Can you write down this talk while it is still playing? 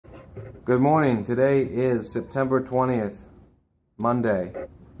Good morning. Today is September 20th, Monday.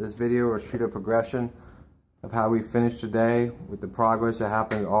 This video is shoot a progression of how we finished today with the progress that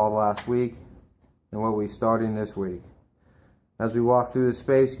happened all last week and what we're starting this week. As we walk through the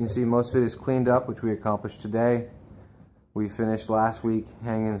space, you can see most of it is cleaned up, which we accomplished today. We finished last week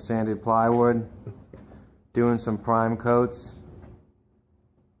hanging sanded plywood, doing some prime coats,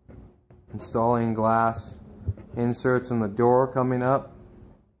 installing glass inserts on the door coming up.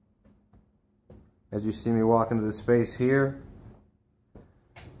 As you see me walk into the space here,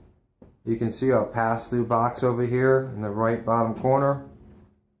 you can see our pass-through box over here in the right bottom corner.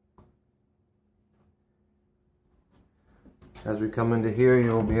 As we come into here,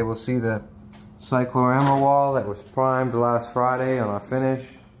 you'll be able to see the cyclorama wall that was primed last Friday on our finish.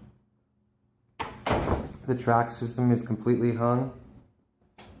 The track system is completely hung.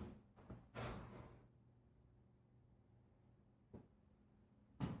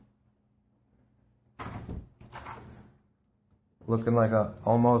 Looking like a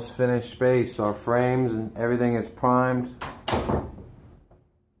almost finished space. Our frames and everything is primed.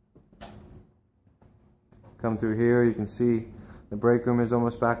 Come through here, you can see the break room is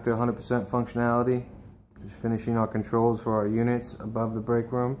almost back to 100% functionality. Just finishing our controls for our units above the break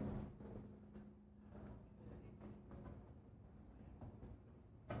room.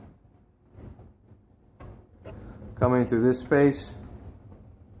 Coming through this space,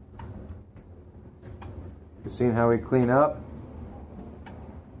 you're seeing how we clean up.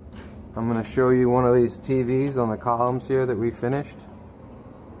 I'm going to show you one of these TVs on the columns here that we finished.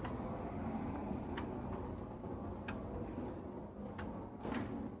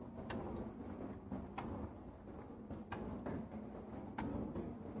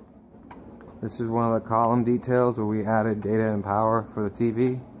 This is one of the column details where we added data and power for the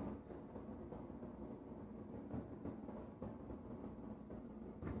TV.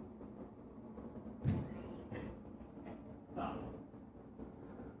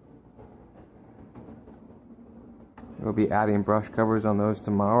 We'll be adding brush covers on those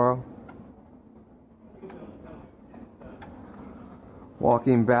tomorrow.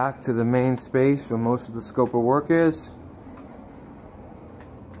 Walking back to the main space where most of the scope of work is.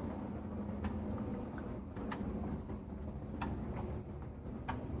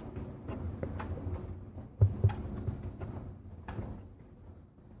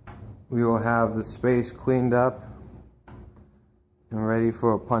 We will have the space cleaned up and ready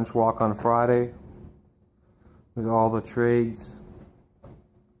for a punch walk on Friday, with all the trades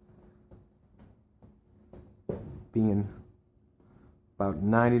being about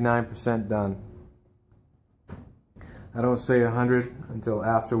 99% done. I don't say 100 until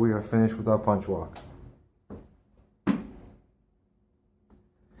after we are finished with our punch walk.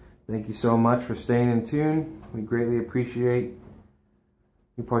 Thank you so much for staying in tune. We greatly appreciate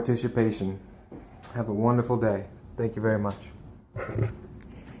your participation. Have a wonderful day. Thank you very much.